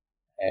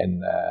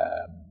 And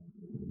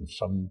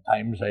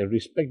sometimes I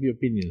respect the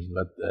opinions,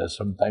 but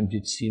sometimes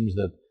it seems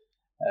that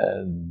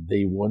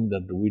they want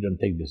that we don't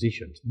take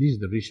decisions. These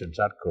decisions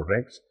are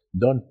correct.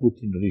 Don't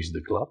put in risk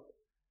the club.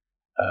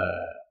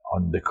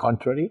 On the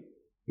contrary,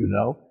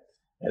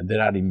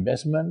 there are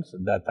investments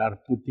that are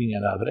putting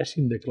and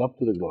addressing the club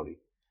to the glory.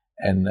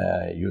 And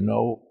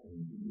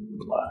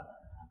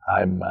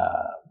I'm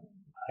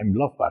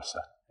love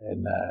Barca,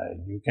 and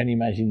you can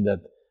imagine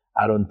that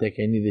I don't take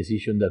any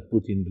decision that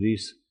put in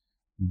risk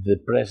the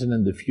present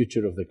and the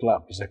future of the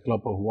club. It's a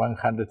club of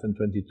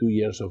 122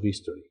 years of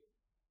history.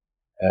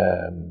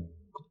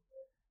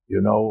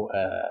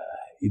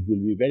 It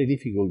will be very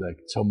difficult that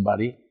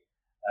somebody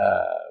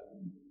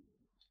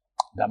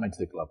damage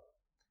the club,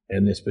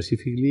 and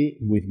specifically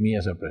with me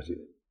as a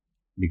president,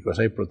 because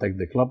I protect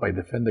the club, I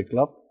defend the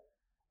club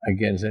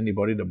against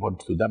anybody that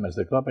wants to damage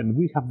the club. And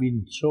we have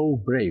been so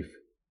brave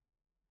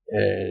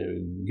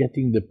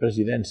getting the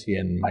presidency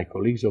and my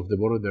colleagues of the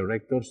board of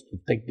directors to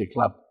take the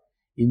club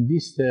in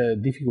these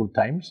difficult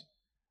times,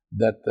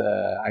 that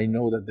I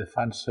know that the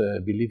fans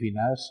believe in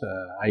us.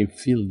 I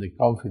feel the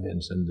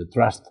confidence and the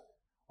trust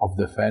of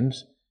the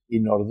fans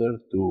in order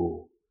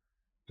to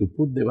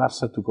put the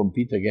Barça to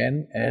compete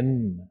again,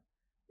 and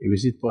if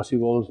is it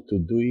possible to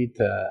do it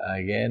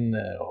again,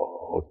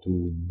 or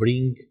to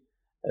bring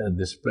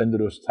the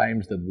splendorous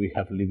times that we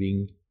have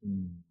living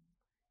in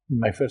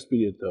my first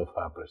period of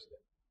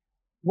president.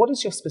 What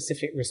is your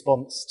specific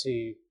response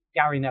to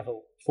Gary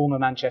Neville, former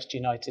Manchester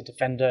United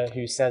defender,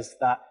 who says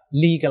that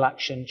legal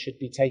action should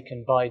be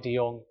taken by De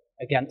Jong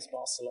against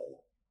Barcelona?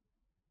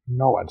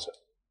 No answer.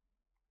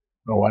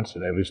 No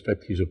answer. I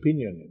respect his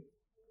opinion,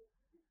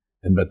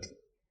 but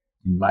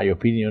in my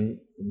opinion,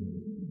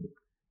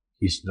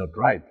 he's not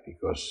right,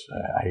 because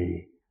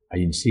I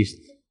insist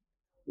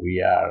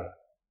we are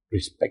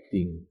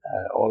respecting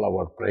all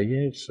our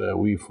players.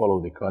 We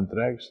follow the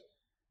contracts,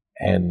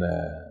 and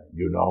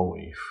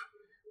if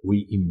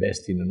we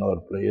invest in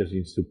another players,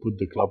 it's to put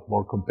the club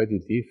more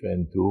competitive,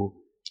 and to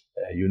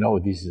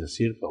this is a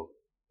circle.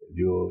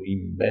 You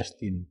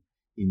invest in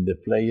the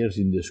players,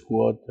 in the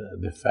squad,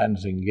 the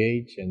fans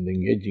engage, and the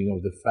engaging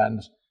of the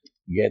fans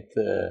get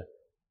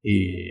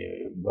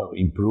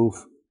improve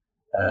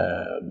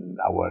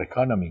our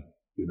economy.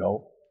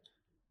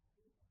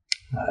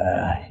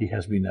 He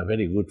has been a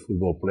very good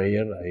football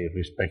player. I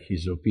respect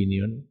his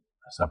opinion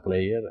as a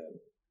player, and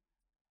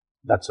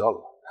that's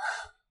all.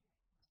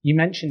 You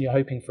mentioned you're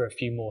hoping for a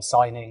few more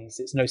signings.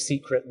 It's no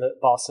secret that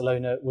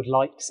Barcelona would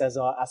like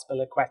Cesar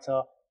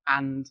Azpilicueta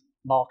and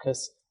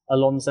Marcos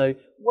Alonso.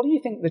 What do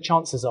you think the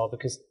chances are?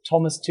 Because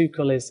Thomas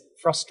Tuchel is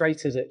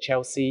frustrated at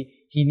Chelsea.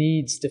 He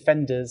needs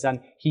defenders,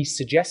 and he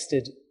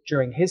suggested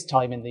during his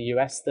time in the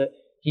US that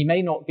he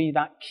may not be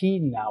that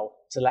keen now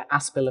to let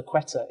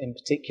Azpilicueta in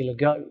particular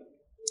go.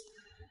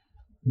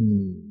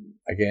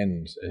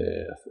 again,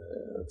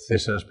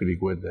 Cesar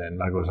Spiricueta and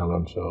Marcos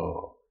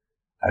Alonso,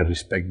 I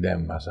respect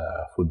them as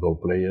football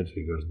players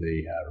because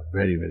they are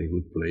very, very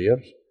good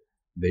players.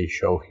 They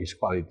show his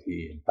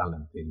quality and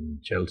talent in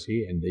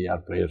Chelsea, and they are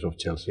players of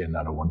Chelsea, and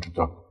I don't want to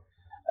talk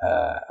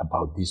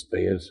about these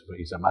players.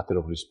 It's a matter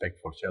of respect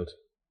for Chelsea.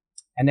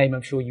 A name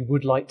I'm sure you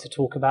would like to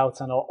talk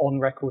about and are on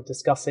record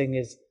discussing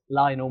is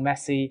Lionel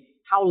Messi.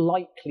 How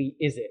likely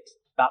is it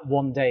that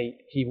one day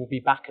he will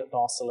be back at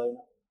Barcelona?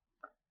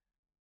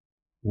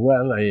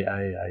 Well,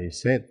 I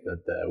said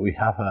that we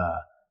have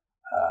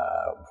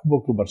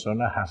Football Club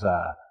Barcelona has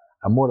a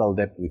moral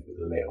debt with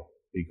Leo,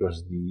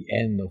 because the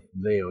end of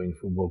Leo in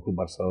Football Club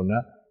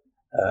Barcelona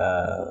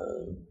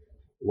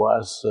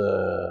was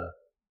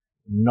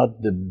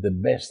not the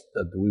best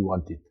that we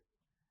wanted,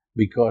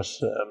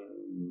 because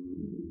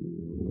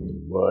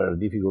were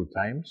difficult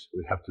times.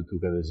 We have to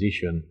take a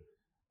decision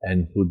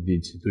and put the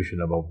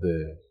institution above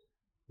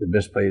the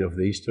best player of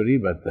the history,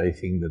 but I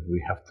think that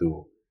we have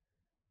to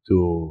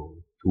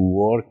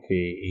work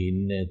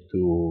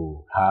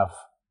to have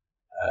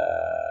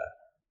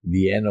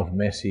the end of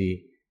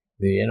Messi,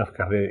 the end of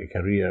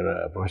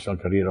professional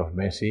career of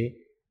Messi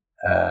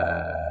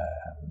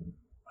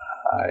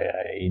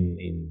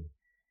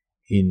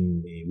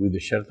with the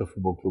shirt of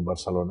Football Club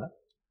Barcelona,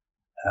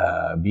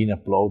 being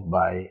applauded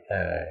by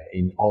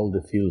in all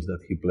the fields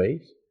that he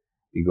plays,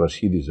 because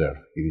he deserves,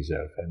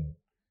 and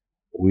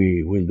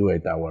we will do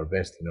it our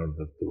best in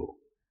order to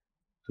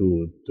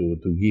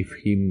give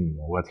him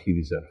what he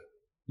deserves.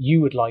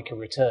 You would like a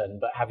return,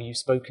 but have you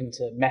spoken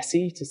to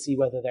Messi to see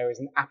whether there is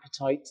an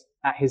appetite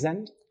at his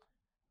end?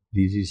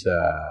 This is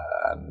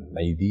an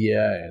idea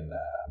and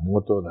a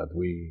motto that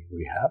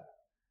we have,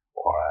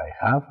 or I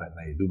have, and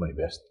I do my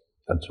best.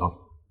 That's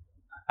all.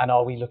 And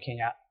are we looking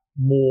at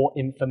more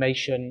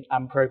information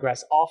and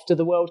progress after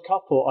the World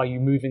Cup, or are you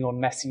moving on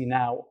Messi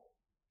now?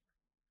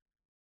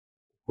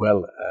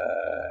 Well,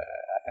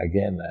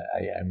 again,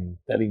 I am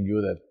telling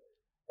you that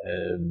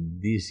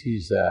this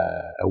is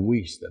a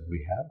wish that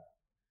we have.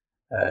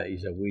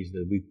 Is a wish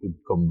that we could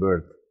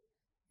convert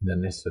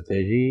in a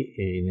strategy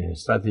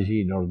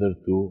in order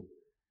to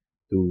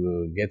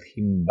get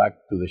him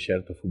back to the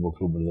shirt of Football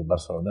Club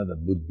Barcelona.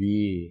 That would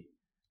be,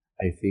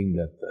 I think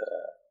that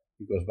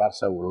because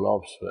Barca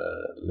loves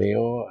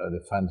Leo,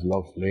 the fans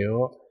love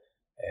Leo,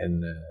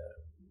 and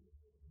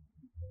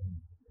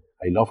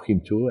I love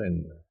him too,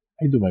 and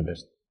I do my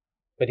best.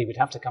 But he would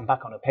have to come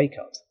back on a pay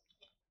cut.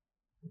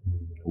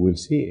 We'll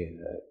see.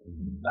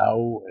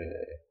 Now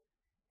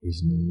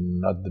is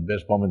not the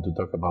best moment to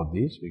talk about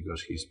this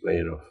because he's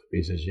player of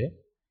PSG.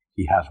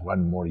 He has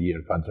 1 more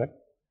year contract,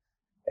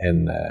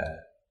 and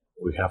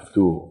we have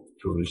to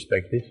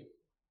respect this.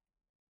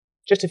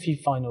 Just a few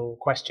final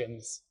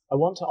questions. I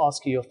want to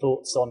ask you your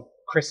thoughts on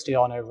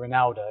Cristiano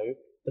Ronaldo.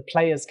 The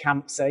players'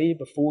 camp say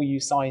before you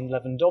signed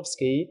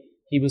Lewandowski,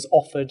 he was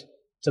offered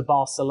to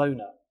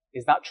Barcelona.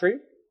 Is that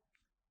true?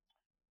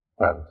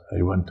 Well,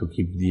 I want to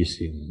keep this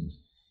in.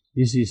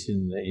 This is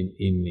in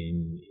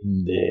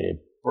the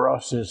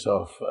process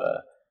of,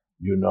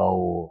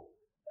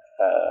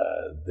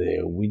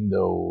 the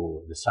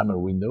window, the summer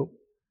window,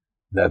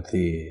 that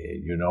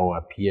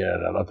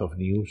appear a lot of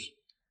news.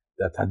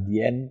 That at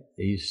the end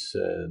is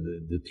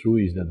the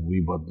truth is that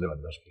we bought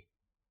Lewandowski.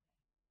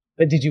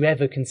 But did you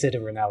ever consider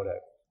Ronaldo?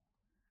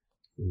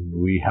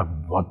 We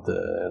have bought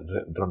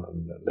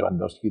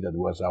Lewandowski. That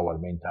was our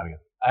main target.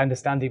 I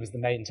understand he was the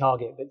main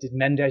target, but did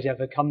Mendes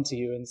ever come to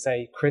you and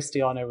say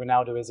Cristiano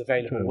Ronaldo is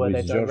available? Were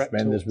there direct George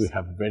Mendes, talks? we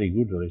have a very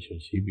good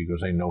relationship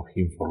because I know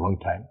him for a long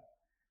time.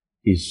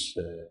 He's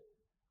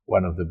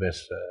one of the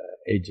best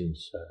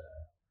agents,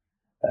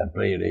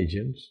 player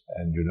agents,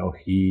 and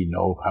he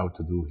knows how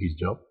to do his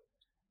job,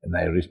 and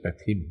I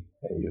respect him.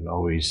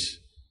 He's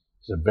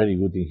very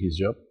good in his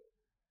job.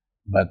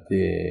 But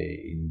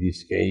in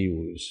this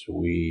case,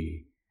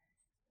 we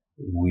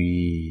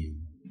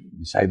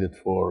decided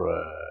for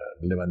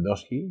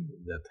Lewandowski,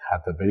 that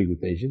had a very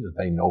good agent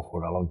that I know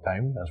for a long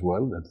time as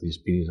well, that is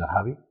Pini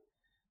Zahavi,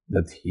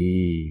 that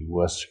he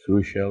was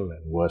crucial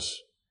and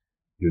was,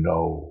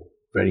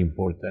 very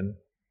important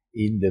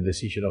in the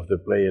decision of the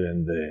player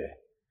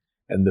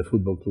and the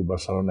Football Club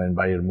Barcelona and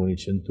Bayern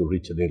Munich to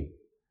reach a deal.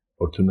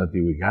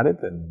 Fortunately, we got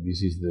it, and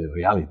this is the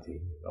reality.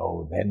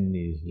 Then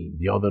is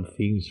the other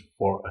things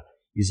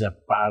is a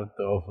part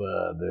of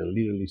the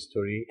little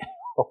history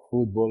of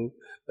football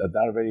that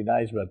are very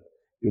nice, but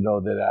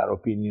there are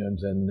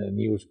opinions and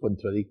news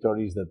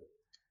contradictories that,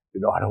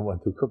 I don't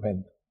want to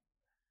comment.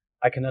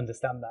 I can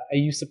understand that. Are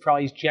you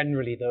surprised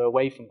generally, though,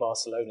 away from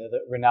Barcelona,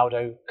 that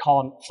Ronaldo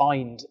can't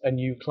find a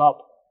new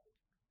club?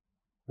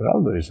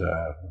 Ronaldo is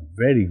a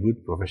very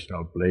good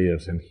professional player,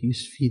 and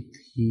he's fit.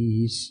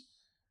 He is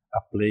a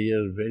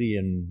player very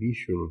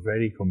ambitious,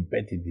 very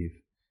competitive,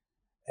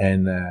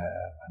 and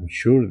I'm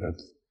sure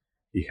that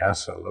he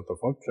has a lot of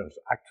options.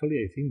 Actually,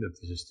 I think that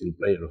he's still a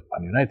player of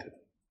Man United,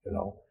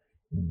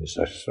 It's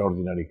an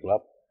extraordinary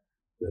club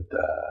that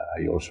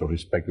I also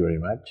respect very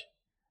much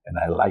and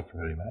I like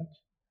very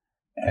much.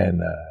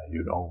 And,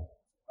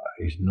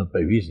 it's not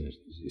my business.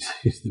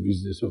 It's the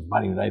business of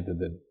Man United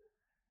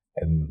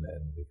and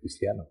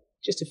Cristiano.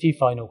 Just a few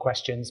final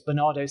questions.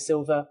 Bernardo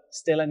Silva,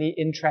 still any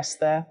interest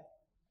there?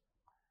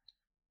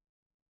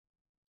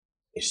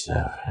 He's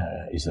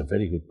a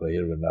very good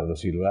player, Bernardo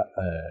Silva,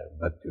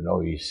 but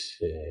he's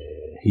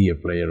he a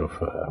player of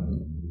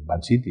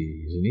Man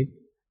City, isn't it?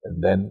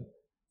 And then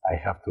I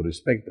have to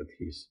respect that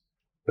he's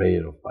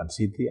player of Man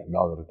City,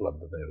 another club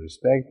that I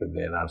respect, and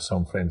there are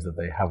some friends that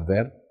I have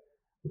there,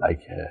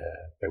 like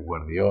Pep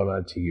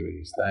Guardiola, Chiqui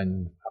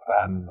Beristain,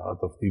 Ferran, a lot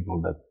of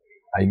people that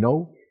I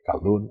know,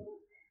 Khaldun,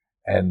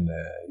 and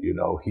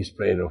he's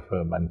player of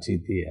Man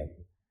City,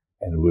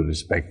 and we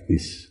respect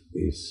this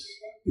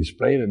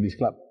player and this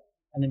club.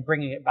 And then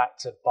bringing it back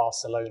to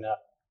Barcelona,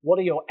 what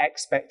are your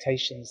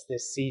expectations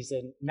this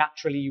season?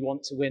 Naturally, you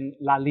want to win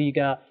La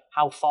Liga.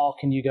 How far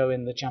can you go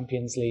in the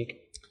Champions League?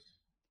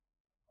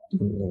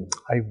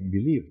 I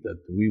believe that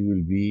we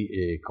will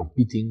be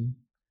competing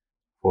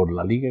for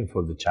La Liga and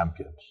for the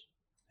Champions.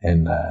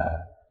 And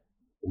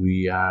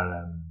we are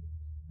a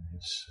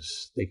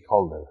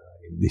stakeholder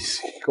in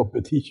these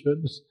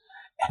competitions.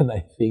 And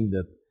I think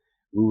that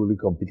we will be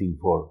competing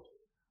for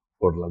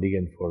La Liga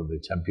and for the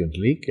Champions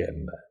League,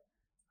 and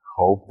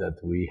hope that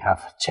we have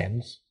a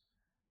chance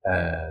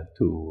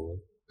to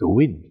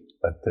win.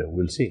 But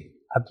we'll see.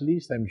 At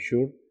least I'm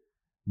sure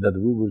that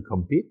we will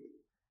compete,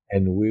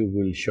 and we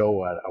will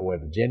show our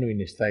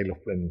genuine style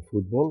of playing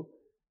football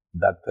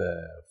that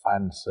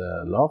fans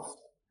love,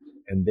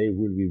 and they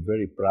will be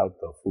very proud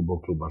of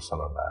Football Club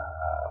Barcelona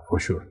for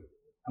sure.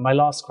 And my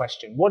last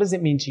question, what does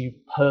it mean to you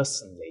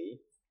personally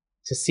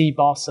to see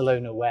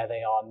Barcelona where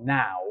they are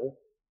now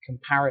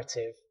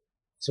comparative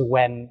to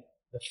when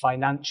the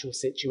financial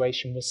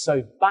situation was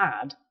so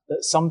bad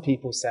that some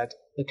people said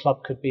the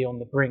club could be on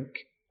the brink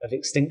of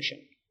extinction?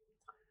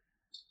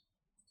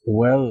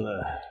 Well,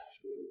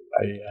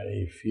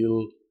 I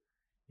feel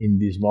in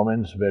these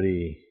moments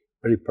very,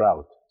 very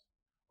proud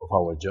of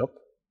our job.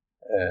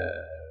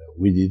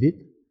 We did it,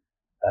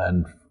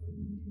 and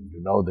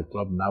the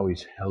club now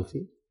is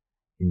healthy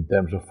in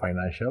terms of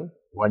financial.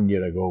 1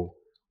 year ago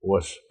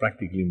was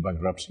practically in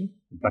bankruptcy,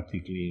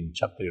 practically in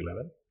Chapter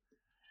 11,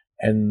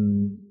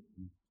 and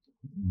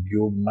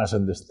you must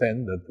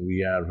understand that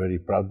we are very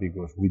proud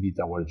because we did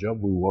our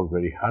job. We worked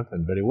very hard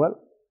and very well.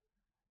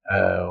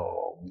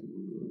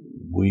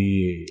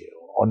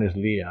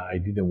 Honestly, I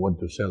didn't want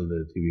to sell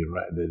the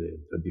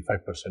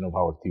 25% of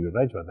our TV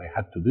rights, but I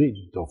had to do it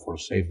to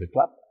save the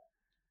club.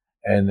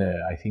 And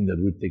I think that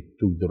we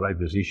took the right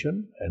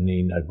decision and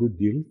in a good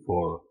deal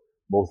for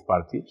both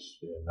parties.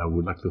 And I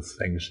would like to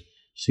thank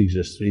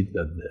Sixth Street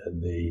that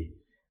they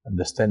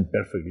understand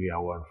perfectly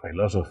our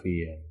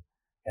philosophy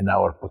and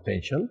our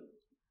potential.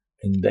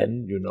 And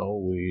then,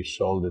 we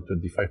sold the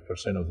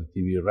 25% of the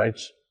TV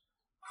rights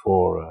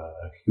for a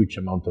huge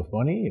amount of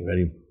money,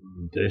 very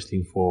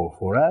interesting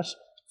for us,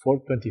 for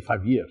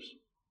 25 years.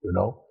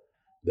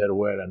 There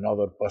were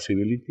another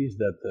possibilities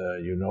that,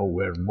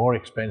 were more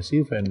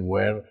expensive and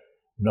were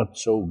not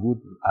so good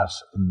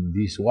as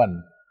this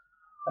one.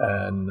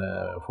 And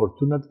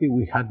fortunately,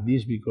 we had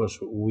this because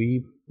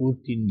we put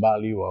in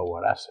value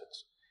our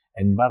assets.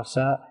 And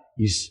Barça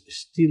is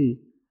still,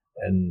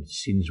 and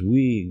since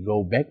we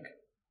go back,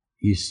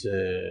 is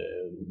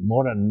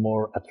more and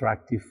more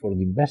attractive for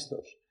the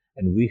investors.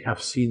 And we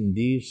have seen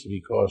this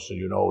because,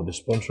 the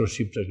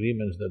sponsorship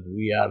agreements that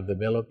we are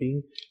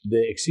developing,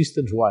 the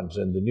existing ones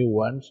and the new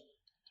ones,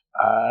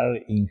 are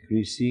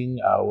increasing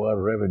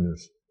our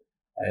revenues.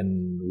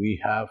 And we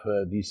have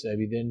this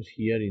evidence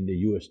here in the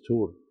US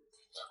tour.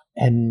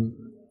 And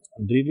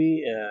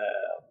really,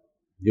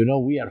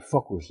 we are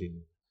focused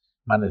in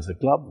manage the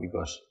club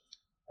because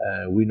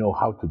we know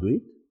how to do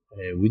it.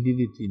 We did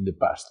it in the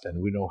past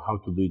and we know how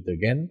to do it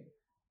again,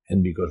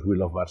 and because we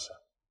love Barça.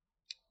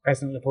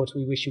 President Laporta,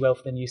 we wish you well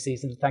for the new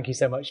season. Thank you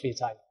so much for your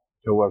time.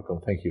 You're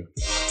welcome. Thank you.